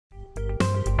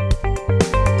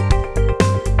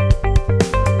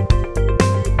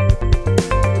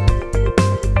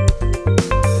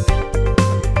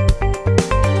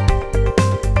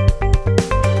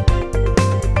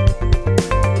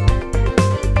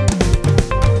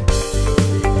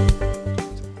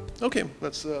Okay,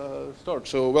 let's start.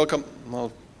 So welcome.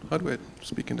 Well, how do I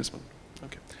speak in this one?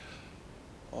 Okay.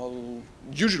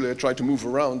 Usually I try to move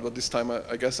around, but this time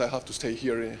I guess I have to stay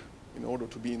here in order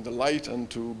to be in the light and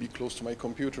to be close to my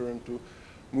computer and to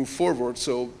move forward.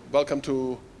 So welcome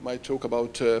to my talk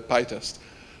about PyTest.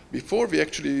 Before we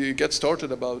actually get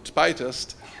started about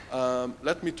PyTest,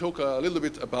 let me talk a little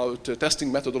bit about testing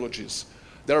methodologies.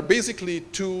 There are basically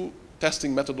two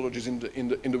testing methodologies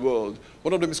in the world.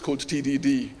 One of them is called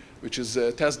TDD, which is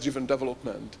test-driven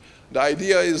development. The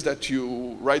idea is that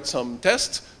you write some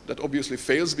test that obviously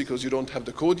fails because you don't have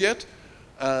the code yet,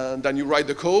 and then you write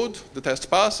the code, the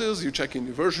test passes, you check in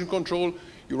the version control,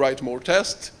 you write more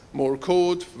tests, more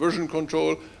code, version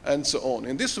control, and so on.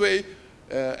 In this way,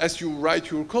 as you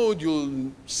write your code,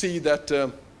 you'll see that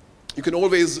you can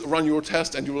always run your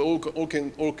test, and you will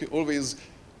always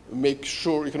make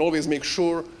sure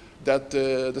that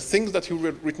the things that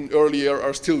you've written earlier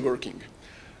are still working.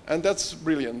 And that's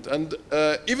brilliant. And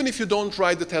even if you don't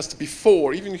write the test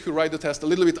before, even if you write the test a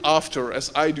little bit after,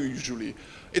 as I do usually,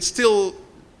 it's still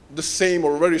the same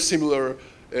or very similar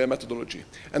methodology.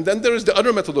 And then there is the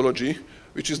other methodology,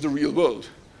 which is the real world.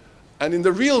 And in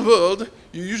the real world,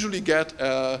 you usually get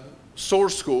a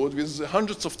source code with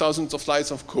hundreds of thousands of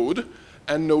lines of code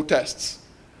and no tests.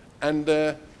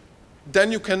 And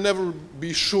then you can never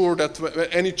be sure that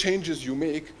any changes you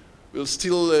make will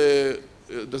still,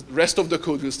 the rest of the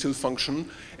code will still function.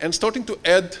 And starting to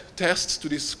add tests to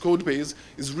this code base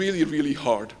is really, really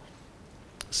hard.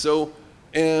 So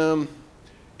in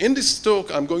this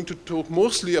talk, I'm going to talk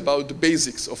mostly about the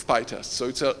basics of PyTest. So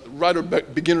it's a rather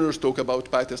beginner's talk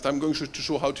about PyTest. I'm going to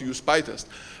show how to use PyTest.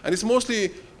 And it's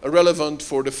mostly relevant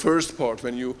for the first part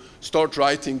when you start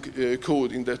writing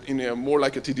code in a more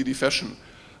like a TDD fashion.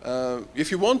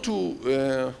 If you want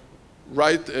to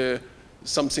write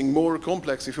something more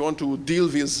complex, if you want to deal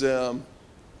with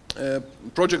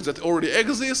projects that already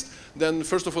exist, then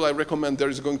first of all, I recommend there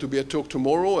is going to be a talk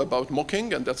tomorrow about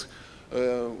mocking, and that's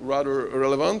rather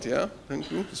relevant. Yeah, thank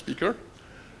you, the speaker.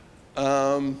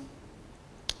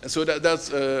 So that's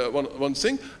one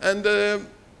thing, and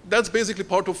that's basically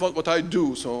part of what I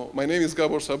do. So my name is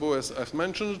Gabor, Szabo, as I've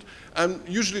mentioned. I'm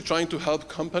usually trying to help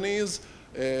companies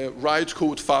write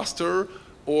code faster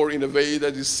or in a way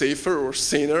that is safer or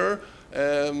saner,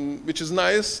 which is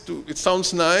nice. It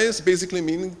sounds nice, basically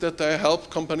meaning that I help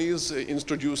companies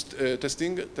introduce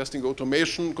testing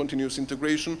automation, continuous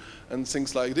integration, and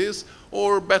things like this,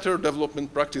 or better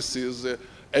development practices,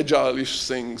 agile-ish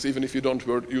things, even if you don't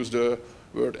use the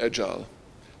word agile.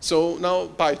 So now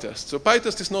PyTest. So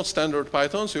PyTest is not standard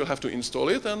Python, so you'll have to install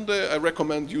it, and I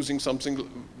recommend using something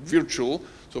virtual.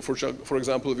 So for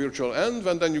example, virtual env,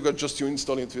 and then you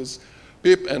install it with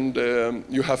pip, and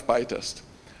you have PyTest.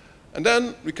 And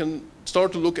then we can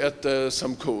start to look at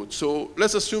some code. So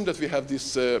let's assume that we have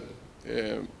this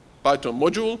Python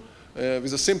module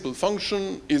with a simple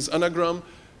function, is anagram,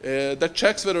 that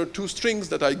checks whether two strings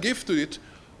that I give to it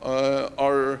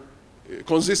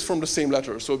consist from the same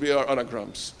letter, so we are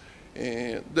anagrams.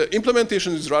 The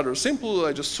implementation is rather simple.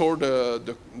 I just sort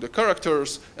the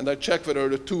characters, and I check whether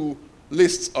the two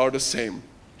lists are the same.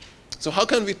 So how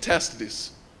can we test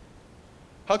this?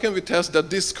 How can we test that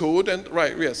this code, and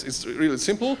right, yes, it's really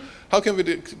simple. How can we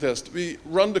test? We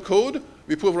run the code,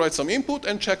 we provide some input,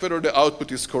 and check whether the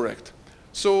output is correct.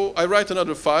 So I write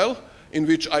another file in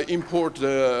which I import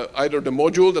either the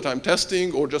module that I'm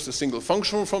testing or just a single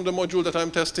function from the module that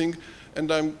I'm testing,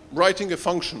 and I'm writing a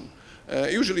function.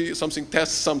 Usually something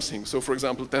tests something, so for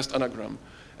example, test anagram.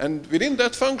 And within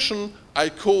that function, I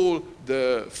call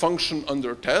the function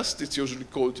under test. It's usually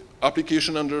called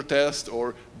application under test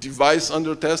or device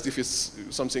under test if it's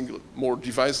something more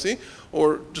devicey,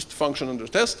 or just function under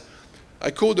test.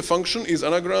 I call the function is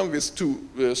anagram with two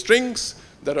strings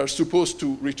that are supposed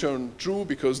to return true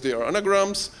because they are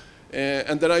anagrams.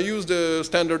 And then I use the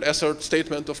standard assert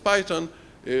statement of Python,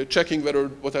 checking whether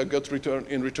what I got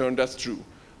in return, that's true.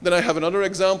 Then I have another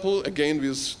example, again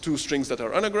with two strings that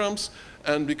are anagrams,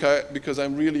 and because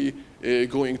I'm really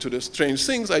going to the strange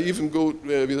things, I even go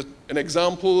with an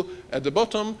example at the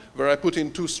bottom where I put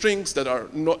in two strings that are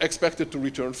not expected to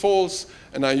return false,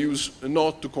 and I use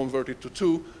not to convert it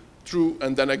to true,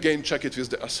 and then again check it with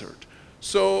the assert.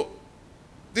 So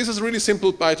this is really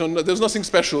simple Python. There's nothing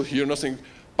special here, nothing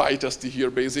PyTesty here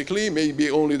basically,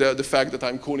 maybe only the fact that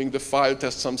I'm calling the file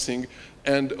test something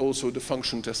and also the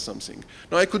function test something.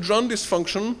 Now I could run this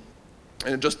function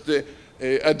and just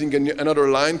adding another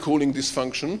line calling this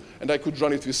function, and I could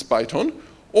run it with Python,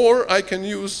 or I can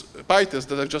use PyTest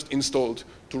that I've just installed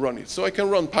to run it. So I can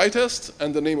run PyTest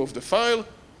and the name of the file,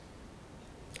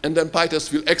 And then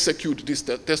PyTest will execute this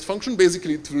test function.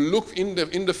 Basically, it will look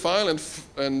in the file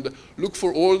and look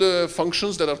for all the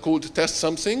functions that are called test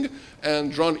something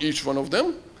and run each one of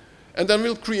them. And then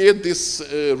we'll create this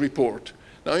report.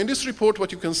 Now, in this report,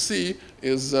 what you can see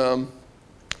is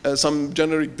some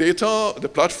generic data, the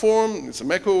platform, it's a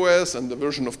Mac OS, and the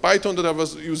version of Python that I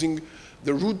was using,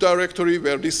 the root directory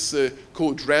where this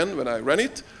code ran when I ran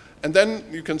it. And then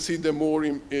you can see the more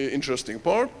interesting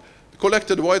part.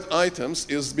 Collected white items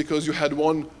is because you had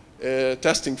one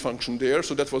testing function there,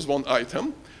 so that was one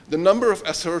item. The number of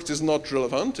asserts is not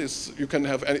relevant. You can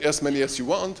have as many as you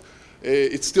want.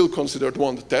 It's still considered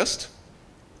one test.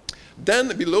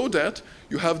 Then below that,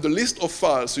 you have the list of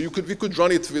files. So we could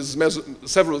run it with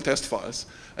several test files.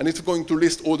 And it's going to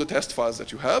list all the test files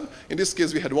that you have. In this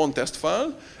case, we had one test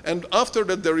file. And after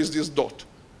that, there is this dot.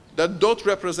 That dot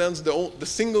represents the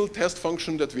single test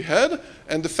function that we had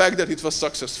and the fact that it was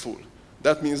successful.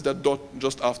 That means that dot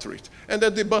just after it. And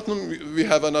at the bottom, we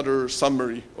have another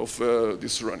summary of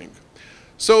this running.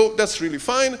 So that's really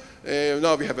fine.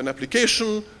 Now we have an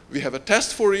application. We have a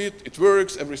test for it. It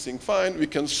works. Everything fine. We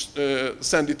can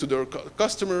send it to their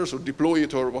customers or deploy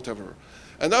it or whatever.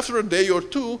 And after a day or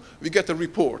two, we get a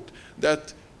report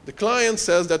that the client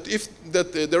says that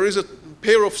there is a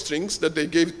pair of strings that they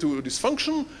gave to this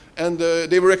function, and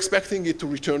they were expecting it to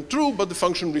return true, but the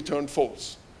function returned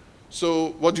false.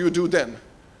 So what do you do then?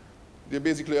 They're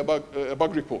basically a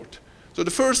bug report. So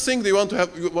the first thing you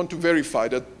want to verify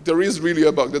that there is really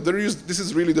a bug, that this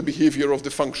is really the behavior of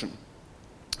the function.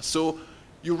 So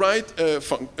you write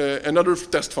another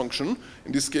test function,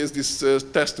 in this case this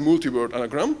test multi-word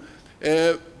anagram,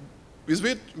 with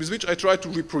which I try to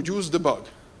reproduce the bug.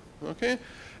 Okay?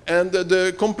 And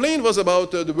the complaint was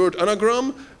about the word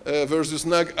anagram versus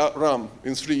nag-ram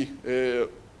in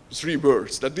three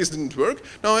words, that this didn't work.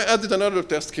 Now I added another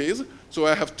test case, so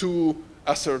I have two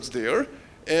asserts there.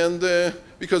 And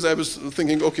because I was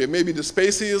thinking, okay, maybe the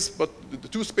spaces, but the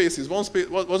two spaces, one space,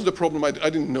 what was the problem? I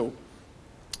didn't know.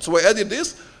 So I added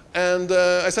this, and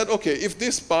I said, okay, if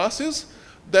this passes,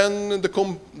 then the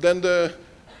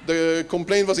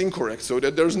complaint was incorrect, so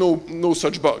that there's no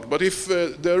such bug. But if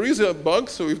there is a bug,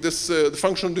 so if this the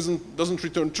function doesn't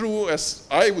return true as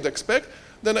I would expect,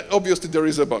 then obviously there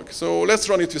is a bug. So let's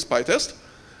run it with PyTest.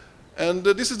 And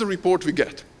this is the report we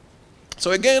get.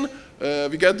 So again,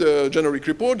 we get the generic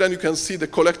report. Then you can see the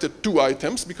collected two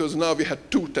items, because now we had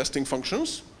two testing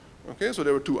functions. Okay, so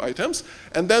there were two items.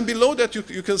 And then below that,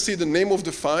 you can see the name of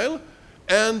the file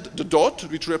and the dot,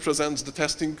 which represents the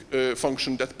testing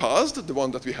function that passed, the one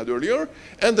that we had earlier,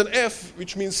 and an F,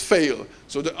 which means fail.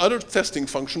 So the other testing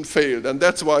function failed, and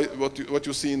that's why what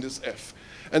you see in this F.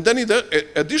 And then in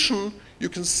addition, you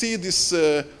can see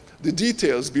the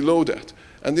details below that.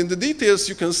 And in the details,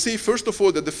 you can see, first of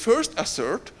all, that the first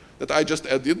assert that I just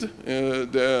added,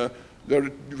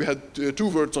 we had two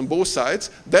words on both sides,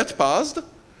 that passed.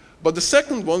 But the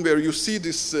second one, where you see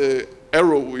this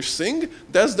arrowish thing,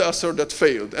 that's the assert that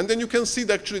failed. And then you can see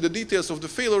actually the details of the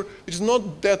failure, which is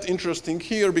not that interesting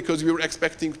here, because we were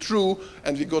expecting true,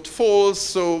 and we got false,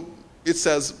 so it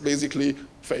says basically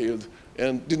failed,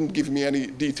 and didn't give me any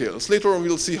details. Later on,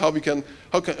 we'll see how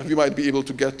we might be able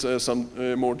to get some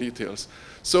more details.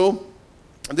 So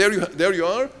there you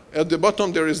are. At the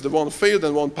bottom, there is the one failed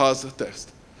and one passed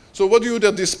test. So what do you do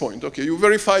at this point? Okay, you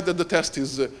verify that the test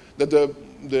is, that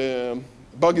the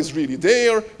bug is really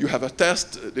there. You have a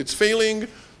test, it's failing.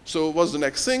 So what's the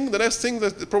next thing? The next thing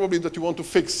that probably that you want to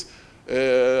fix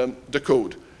the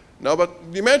code. Now, but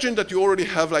imagine that you already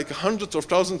have like hundreds or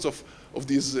thousands of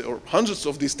these, or hundreds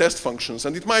of these test functions,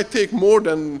 and it might take more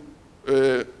than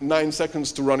 9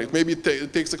 seconds to run it. Maybe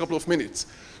it takes a couple of minutes.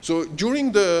 So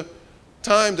during the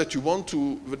time that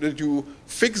you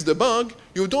fix the bug,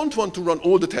 you don't want to run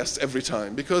all the tests every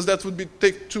time, because that would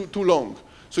take too long.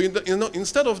 So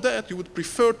instead of that, you would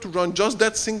prefer to run just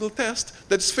that single test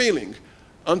that's failing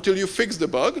until you fix the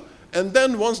bug, and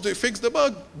then once you fix the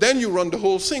bug, then you run the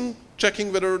whole thing,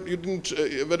 checking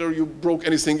whether you broke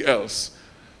anything else.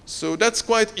 So that's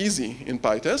quite easy in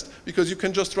PyTest, because you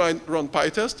can just run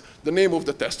PyTest, the name of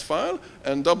the test file,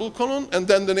 and double colon, and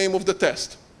then the name of the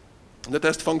test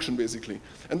function basically.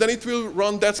 And then it will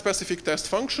run that specific test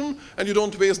function, and you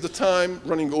don't waste the time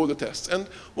running all the tests. And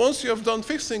once you have done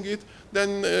fixing it,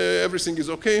 then everything is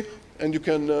okay, and you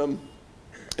can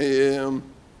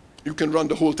run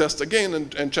the whole test again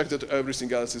and check that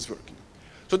everything else is working.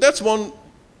 So that's one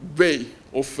way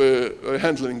of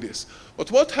handling this. But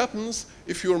what happens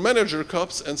if your manager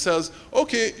comes and says,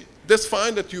 okay, that's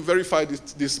fine that you verified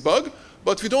this bug,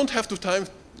 but we don't have to time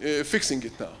fixing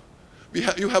it now.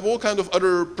 You have all kinds of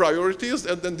other priorities,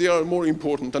 and then they are more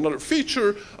important. Another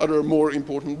feature, other more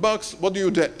important bugs. What do you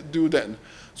do then?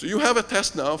 So you have a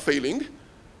test now failing.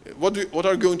 What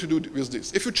are you going to do with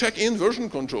this? If you check in version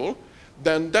control,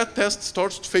 then that test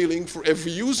starts failing for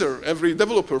every user, every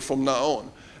developer from now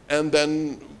on. And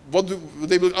then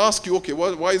they will ask you, okay,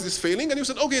 why is this failing? And you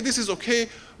said, okay, this is okay.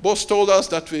 Boss told us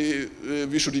that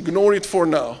we should ignore it for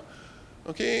now.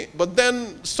 Okay, but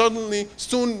then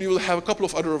soon you will have a couple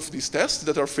of other of these tests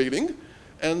that are failing,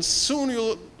 and soon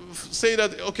you'll say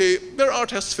that, okay, there are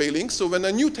tests failing, so when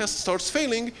a new test starts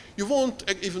failing, you won't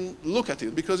even look at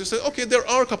it, because you say, okay, there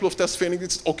are a couple of tests failing,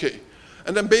 it's okay.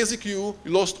 And then basically you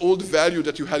lost all the value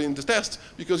that you had in the test,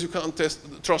 because you can't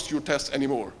trust your test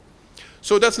anymore.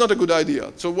 So that's not a good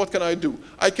idea. So what can I do?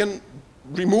 I can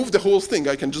remove the whole thing,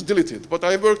 I can just delete it, but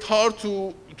I worked hard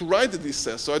to write this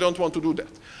test, so I don't want to do that.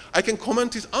 I can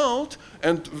comment it out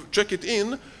and check it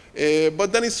in,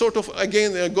 but then it sort of,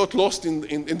 again, got lost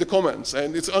in the comments,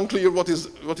 and it's unclear what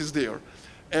is there.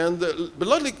 And but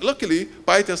luckily,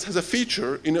 PyTest has a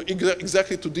feature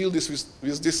exactly to deal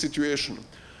with this situation.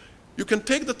 You can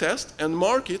take the test and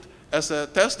mark it as a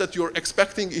test that you're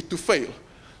expecting it to fail.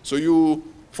 So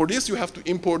for this, you have to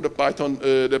import the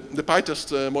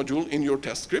PyTest module in your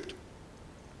test script,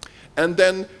 and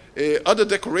then add a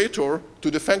decorator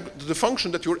to the function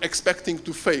that you're expecting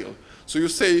to fail. So you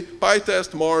say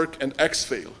PyTest mark and X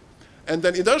fail. And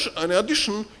then in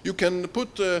addition, you can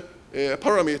put a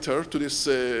parameter to this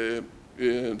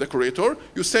decorator.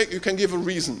 You can give a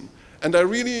reason. And I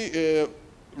really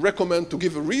recommend to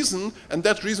give a reason, and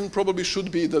that reason probably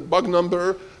should be the bug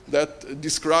number that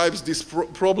describes this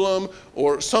problem,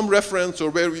 or some reference, or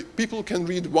where people can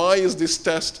read why is this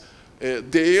test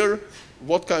there,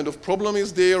 what kind of problem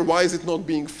is there, why is it not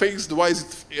being fixed, why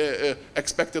is it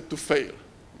expected to fail.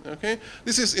 Okay?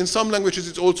 This is, in some languages,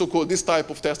 it's also called, this type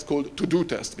of test called to-do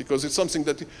test, because it's something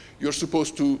that you're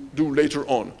supposed to do later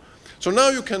on. So now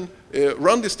you can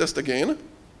run this test again,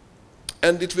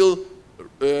 and it will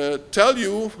tell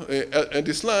you, at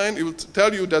this line, it will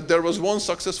tell you that there was one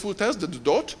successful test, the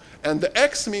dot, and the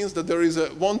X means that there is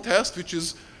one test which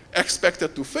is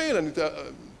expected to fail,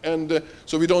 and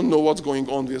so we don't know what's going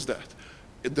on with that.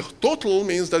 The total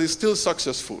means that it's still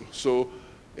successful. So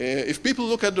if people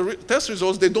look at the test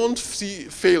results, they don't see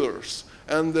failures.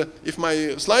 And if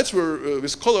my slides were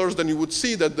with colors, then you would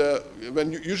see that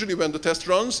usually when the test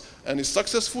runs and is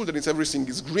successful, then everything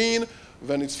is green.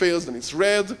 When it fails, then it's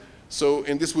red.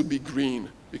 And this would be green,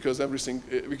 because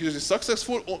because it's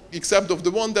successful, except of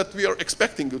the one that we are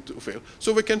expecting it to fail.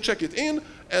 So we can check it in,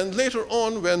 and later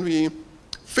on, when we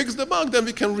fix the bug, then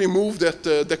we can remove that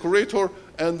decorator,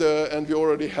 and we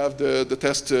already have the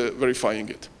test verifying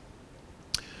it.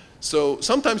 So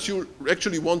sometimes you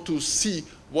actually want to see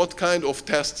what kind of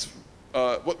tests,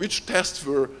 which tests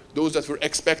were those that were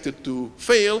expected to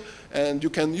fail, and you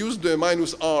can use the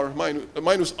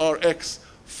 -RX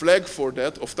flag for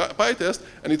that of PyTest,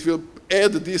 and it will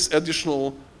add this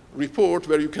additional report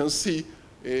where you can see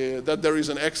that there is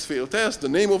an X fail test, the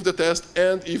name of the test,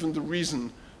 and even the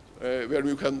reason where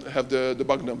you can have the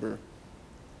bug number.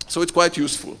 So it's quite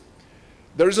useful.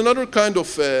 There is another kind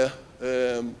of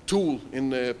tool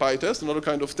in PyTest, another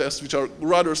kind of tests which are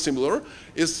rather similar,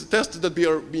 is tests that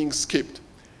are being skipped.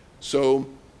 So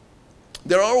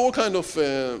there are all kinds of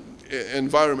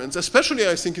environments, especially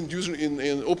I think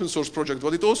in open source projects,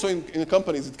 but it also in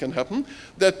companies it can happen,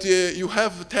 that you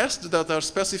have tests that are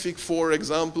specific, for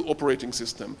example, operating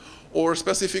system, or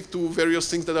specific to various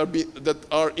things that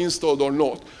are installed or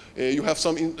not. You have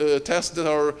some tests that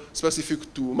are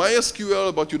specific to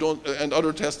MySQL, but you don't, and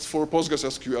other tests for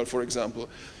PostgreSQL, for example.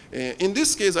 In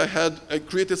this case, I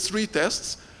created 3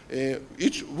 tests,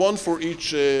 one for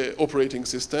each operating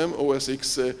system, OS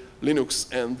X, Linux,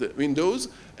 and Windows.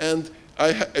 And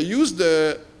I used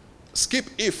the skip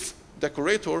if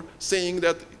decorator, saying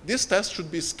that this test should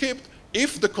be skipped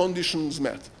if the condition is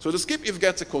met. So the skip if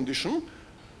gets a condition,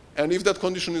 and if that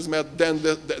condition is met, then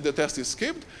the test is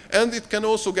skipped. And it can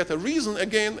also get a reason,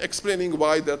 again, explaining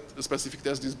why that specific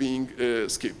test is being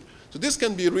skipped. So this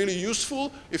can be really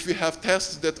useful if we have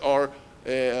tests that are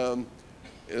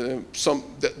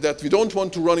that we don't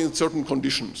want to run in certain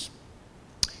conditions.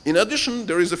 In addition,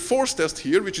 there is a force test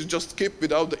here, which is just skip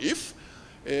without the if.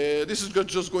 This is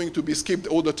just going to be skipped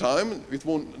all the time. It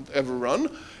won't ever run.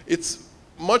 It's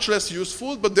much less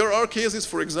useful, but there are cases,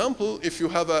 for example, if you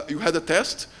had a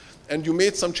test and you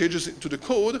made some changes to the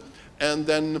code, and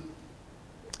then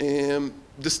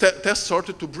the test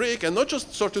started to break, and not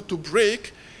just started to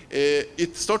break,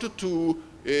 it started to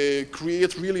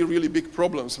create really, really big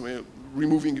problems. I mean,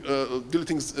 removing,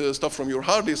 deleting stuff from your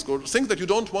hard disk, or things that you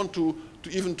don't want to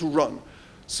even run.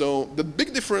 So the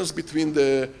big difference between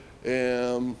the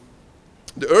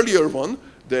earlier one,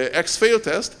 the X-fail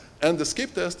test, and the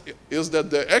skip test is that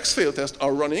the X-fail tests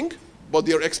are running, but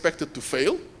they are expected to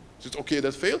fail. So it's okay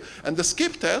that fail. And the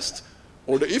skip test,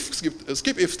 or the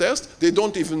skip if test, they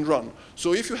don't even run.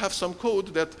 So if you have some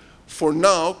code that for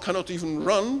now cannot even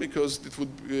run because it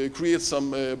would create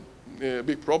some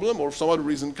big problem, or for some other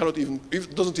reason cannot even, if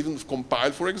it doesn't even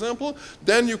compile, for example,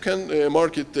 then you can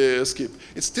mark it skip.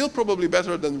 It's still probably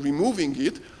better than removing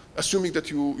it, assuming that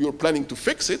you're planning to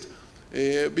fix it,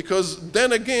 because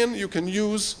then again you can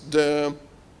use a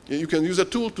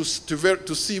tool to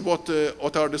see what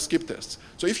are the skip tests.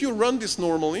 So if you run this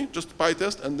normally, just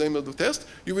PyTest and name of the test,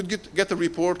 you would get a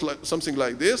report like something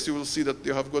like this. You will see that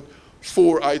you have got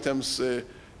 4 items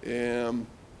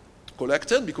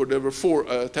collected because there were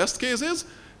 4 test cases,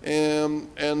 and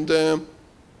in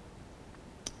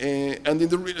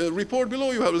the report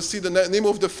below you will see the name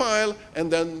of the file and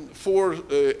then 4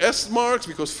 S marks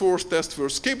because 4 tests were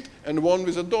skipped and 1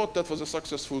 with a dot that was a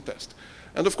successful test.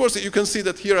 And of course you can see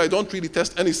that here I don't really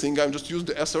test anything. I just use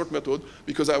the assert method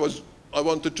because I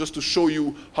wanted just to show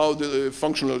you how the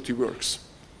functionality works.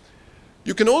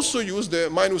 You can also use the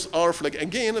 -r flag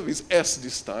again with S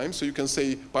this time. So you can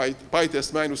say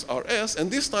PyTest -rs, and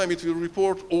this time it will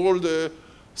report all the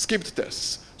skipped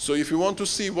tests. So if you want to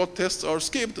see what tests are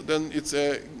skipped, then it's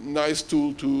a nice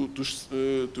tool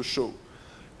to show.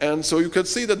 And so you can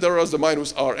see that there is the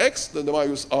 -rx, then the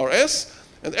 -rs,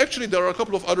 and actually there are a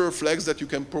couple of other flags that you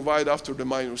can provide after the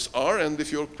 -r, and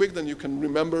if you're quick, then you can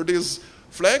remember these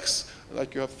flags,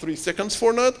 like you have 3 seconds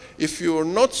for that. If you're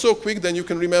not so quick, then you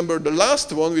can remember the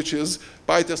last one, which is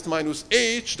PyTest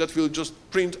 -h, that will just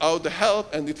print out the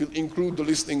help, and it will include the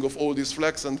listing of all these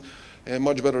flags and a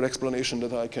much better explanation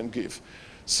that I can give.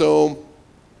 So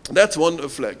that's one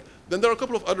flag. Then there are a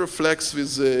couple of other flags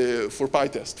with, for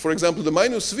PyTest. For example, the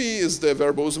 -v is the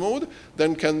verbose mode.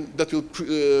 Then that will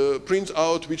print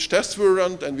out which tests were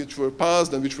run and which were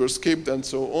passed and which were skipped and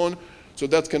so on. So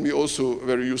that can be also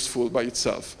very useful by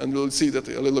itself. And we'll see that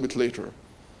a little bit later.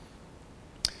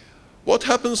 What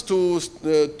happens to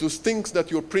things that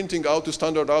you're printing out to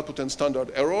standard output and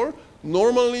standard error?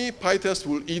 Normally, PyTest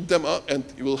will eat them up and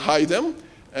it will hide them.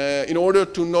 In order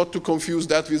to not to confuse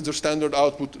that with the standard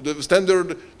output,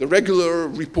 the regular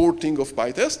reporting of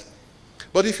PyTest.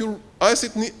 But if you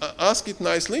ask it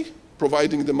nicely,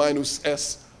 providing the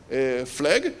 -s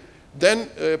flag, then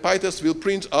PyTest will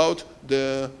print out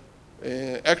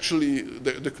actually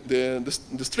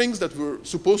the strings that were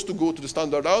supposed to go to the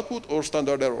standard output or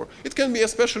standard error. It can be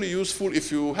especially useful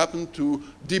if you happen to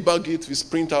debug it with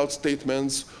printout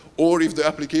statements, or if the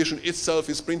application itself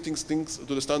is printing things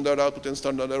to the standard output and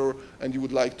standard error, and you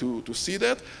would like to see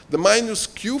that. The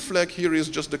 -q flag here is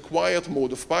just the quiet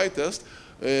mode of PyTest,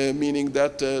 meaning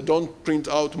that don't print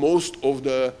out most of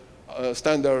the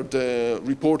standard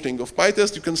reporting of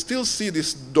PyTest. You can still see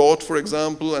this dot, for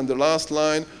example, and the last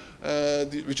line,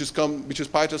 which is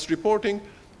PyTest reporting,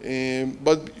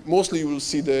 but mostly you will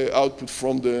see the output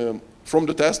from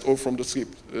the test or from the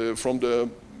script, from the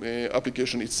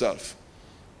application itself.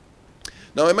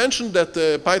 Now I mentioned that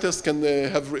PyTest can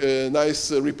have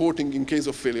nice reporting in case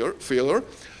of failure.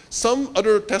 Some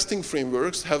other testing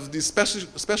frameworks have these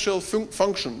special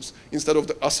functions instead of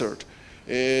the assert.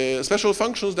 Special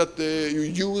functions that you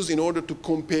use in order to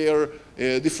compare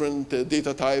different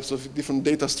data types of different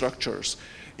data structures.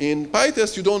 In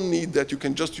PyTest, you don't need that. You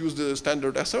can just use the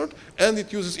standard assert, and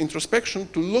it uses introspection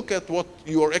to look at what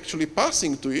you are actually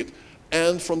passing to it,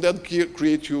 and from that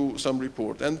create you some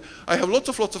report. And I have lots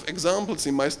of examples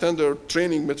in my standard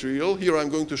training material. Here I'm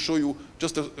going to show you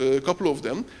just a couple of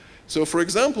them. So for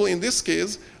example, in this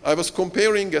case, I was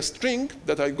comparing a string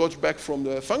that I got back from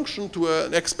the function to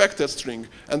an expected string,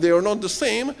 and they are not the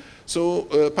same. So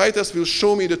PyTest will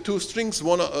show me the 2 strings,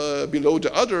 one below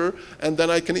the other, and then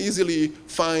I can easily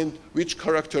find which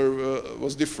character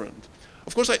was different.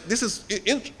 Of course, this is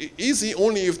easy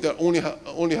only if they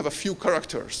only have a few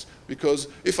characters. Because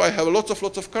if I have lots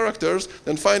of characters,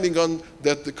 then finding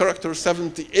that the character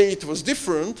 78 was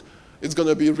different, it's going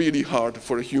to be really hard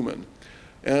for a human.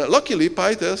 Luckily,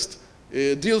 PyTest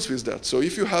deals with that. So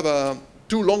if you have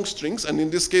 2 long strings, and in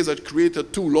this case I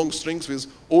created 2 long strings with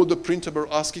all the printable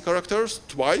ASCII characters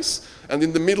twice, and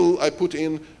in the middle I put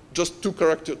in just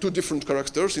 2 different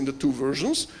characters in the 2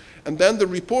 versions, and then the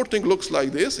reporting looks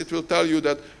like this. It will tell you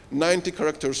that 90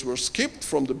 characters were skipped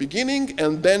from the beginning,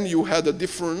 and then you had a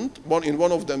different one. In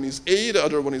one of them is A, the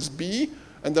other one is B,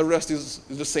 and the rest is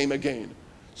the same again.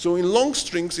 So in long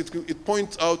strings, it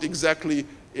points out exactly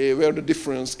where the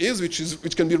difference is,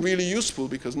 which can be really useful,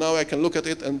 because now I can look at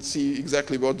it and see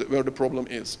exactly where the problem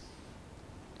is.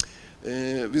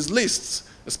 With lists,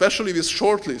 especially with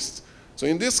short lists. So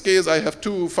in this case, I have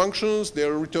two functions.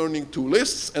 They're returning two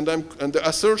lists, and the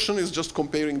assertion is just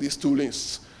comparing these two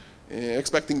lists,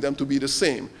 expecting them to be the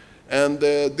same. And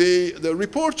the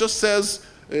report just says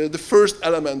the first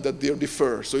element that they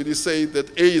differ. So it is say that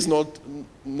A is not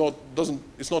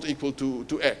equal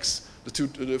to X,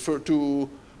 the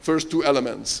first two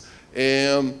elements.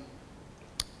 And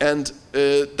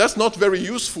that's not very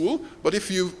useful, but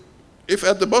if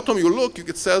at the bottom you look,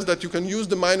 it says that you can use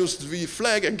the -v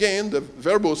flag again, the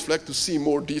verbose flag, to see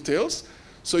more details.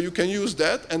 So you can use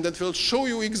that, and that will show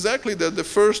you exactly that the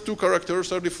first two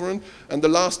characters are different and the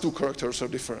last two characters are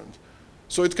different.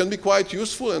 So it can be quite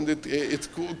useful, and it's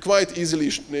quite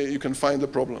easily you can find the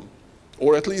problem,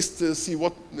 or at least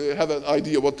have an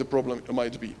idea what the problem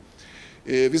might be.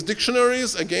 With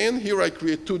dictionaries, again, here I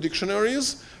create two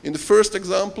dictionaries. In the first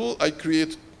example,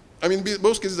 in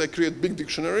both cases I create big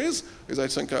dictionaries, with I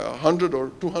think 100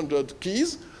 or 200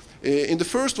 keys. In the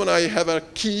first one, I have a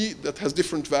key that has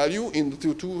different value in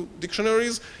the two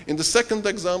dictionaries. In the second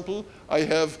example, I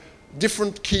have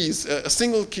different keys, a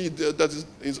single key that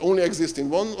only exists in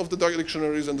one of the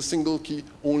dictionaries, and the single key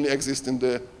only exists in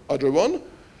the other one.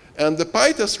 And the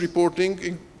PyTest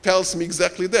reporting tells me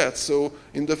exactly that. So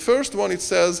in the first one, it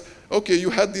says, okay, you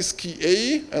had this key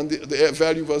A, and the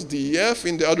value was DEF.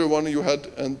 In the other one, you had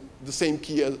the same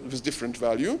key with different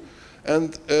value.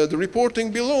 And the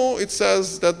reporting below, it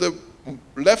says that the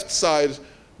left side,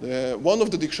 one of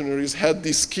the dictionaries had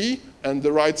this key, and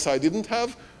the right side didn't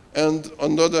have. And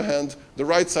on the other hand, the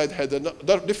right side had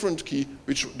a different key,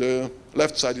 which the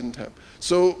left side didn't have.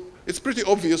 So it's pretty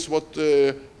obvious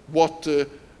what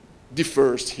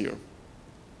differs here.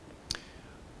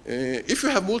 If you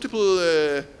have multiple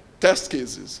test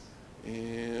cases,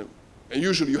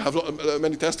 usually you have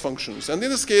many test functions. And in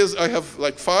this case, I have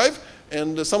like 5,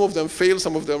 and some of them fail,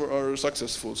 some of them are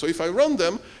successful. So if I run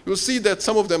them, you'll see that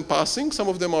some of them passing, some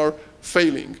of them are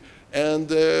failing. And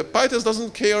PyTest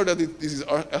doesn't care that these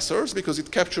are asserts, because it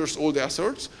captures all the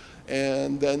asserts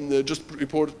and then just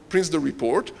prints the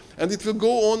report. And it will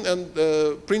go on and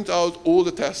print out all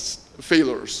the tests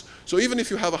failures. So even if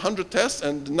you have 100 tests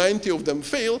and 90 of them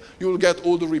fail, you will get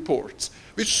all the reports,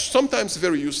 which sometimes is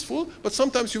very useful, but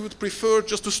sometimes you would prefer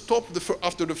just to stop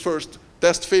after the first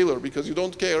test failure, because you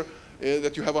don't care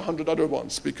that you have 100 other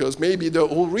ones, because maybe the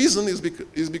whole reason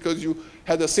is because you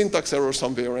had a syntax error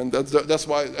somewhere, and that's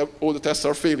why all the tests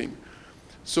are failing.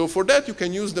 So for that, you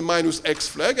can use the -x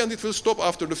flag, and it will stop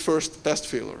after the first test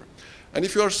failure. And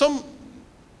if you are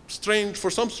for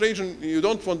some strange reason you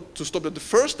don't want to stop at the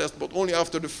first test, but only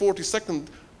after the 42nd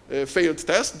failed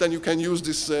test, then you can use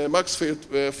this max failed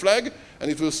flag, and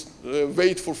it will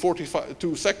wait for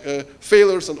 42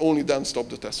 failures and only then stop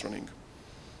the test running.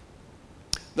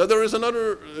 Now there is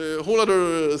whole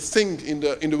other thing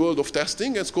in the world of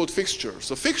testing. It's called fixture.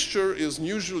 So fixture is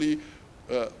usually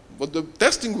what the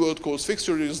testing world calls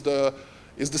fixture is the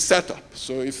setup.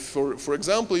 So if, for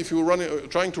example, if you're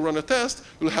trying to run a test,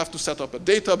 you'll have to set up a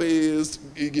database,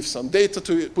 give some data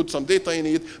to it, put some data in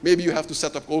it. Maybe you have to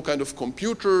set up all kind of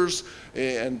computers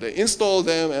and install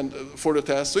them and for the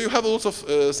test. So you have lots of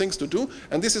things to do,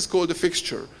 and this is called a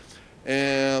fixture.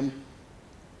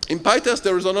 In PyTest,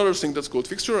 there is another thing that's called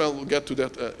fixture. I'll get to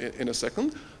that in a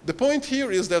second. The point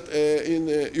here is that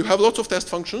you have lots of test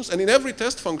functions, and in every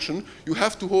test function, you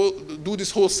have to do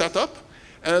this whole setup,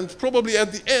 and probably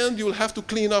at the end, you'll have to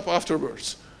clean up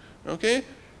afterwards. Okay?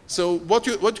 So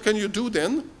what can you do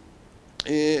then?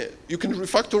 You can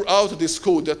refactor out this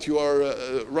code that you are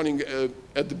running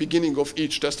at the beginning of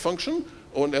each test function,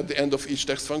 or at the end of each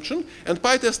test function. And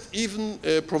PyTest even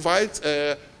provides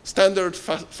a standard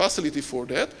facility for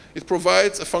that. It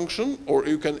provides a function, or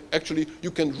you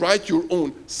can write your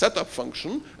own setup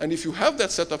function, and if you have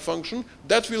that setup function,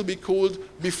 that will be called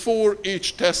before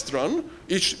each test run,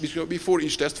 before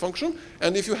each test function.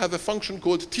 And if you have a function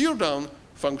called teardown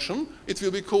function, it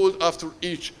will be called after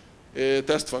each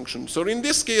test function. So in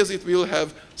this case, it will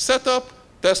have setup,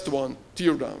 test 1,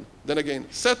 teardown. Then again,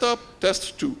 setup,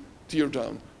 test 2,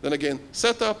 teardown. Then again,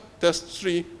 setup, test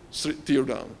 3,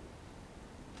 teardown.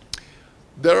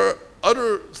 There are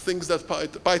other things that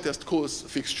PyTest calls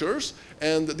fixtures,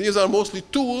 and these are mostly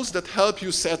tools that help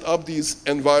you set up these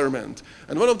environment.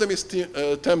 And one of them is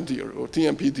tempdir, or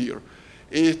tmpdir.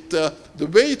 The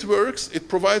way it works, it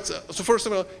provides, so first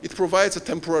of all, it provides a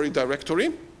temporary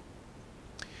directory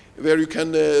where you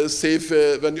can save,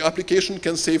 when your application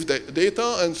can save the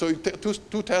data, and so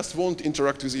two tests won't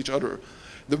interact with each other.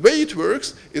 The way it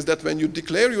works is that when you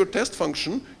declare your test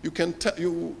function,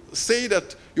 you say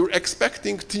that you're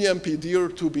expecting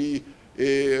tmpdir to be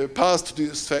passed to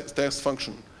this test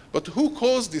function. But who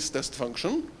calls this test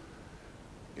function?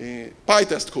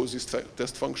 PyTest calls this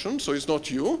test function, so it's not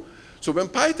you. So when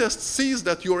PyTest sees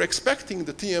that you're expecting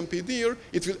the tmpdir,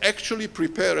 it will actually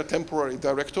prepare a temporary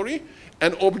directory,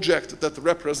 an object that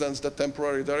represents that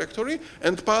temporary directory,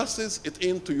 and passes it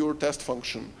into your test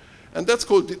function. And that's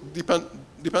called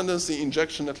dependency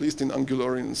injection, at least in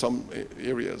Angular in some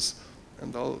areas.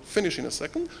 And I'll finish in a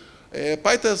second.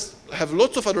 PyTest have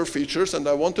lots of other features, and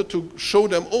I wanted to show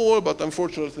them all, but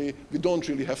unfortunately, we don't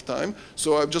really have time.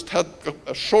 So I've just had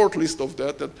a short list of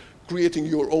that creating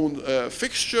your own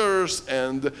fixtures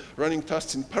and running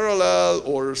tests in parallel,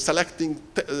 or selecting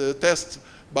tests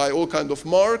by all kinds of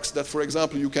marks that, for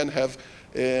example, you can have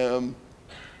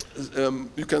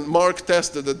you can mark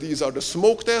tests that these are the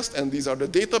smoke tests and these are the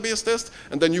database tests,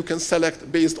 and then you can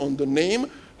select based on the name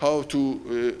how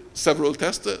to several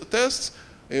tests,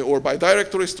 or by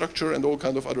directory structure and all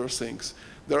kinds of other things.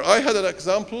 There I had an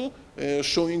example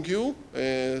showing you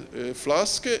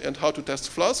Flask and how to test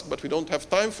Flask, but we don't have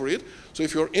time for it. So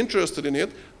if you're interested in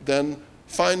it, then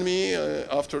find me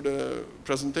after the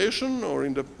presentation or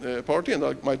in the party, and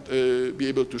I might be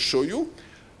able to show you.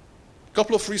 A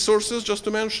couple of resources just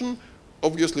to mention.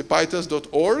 Obviously,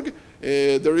 pytest.org.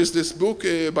 There is this book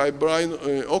by Brian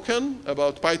Oken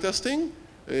about PyTesting,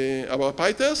 about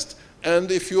PyTest. And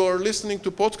if you are listening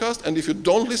to podcast, and if you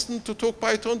don't listen to Talk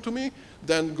Python to me,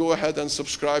 then go ahead and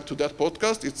subscribe to that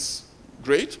podcast. It's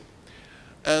great.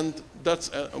 And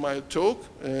that's my talk.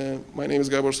 My name is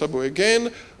Gabor Szabo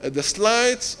again. The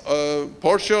slides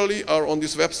partially are on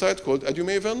this website called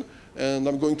EduMaven, and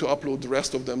I'm going to upload the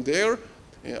rest of them there.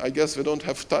 I guess we don't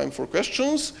have time for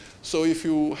questions. So if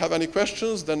you have any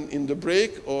questions, then in the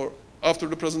break or after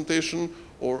the presentation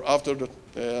or after the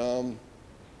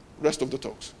rest of the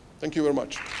talks. Thank you very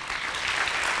much.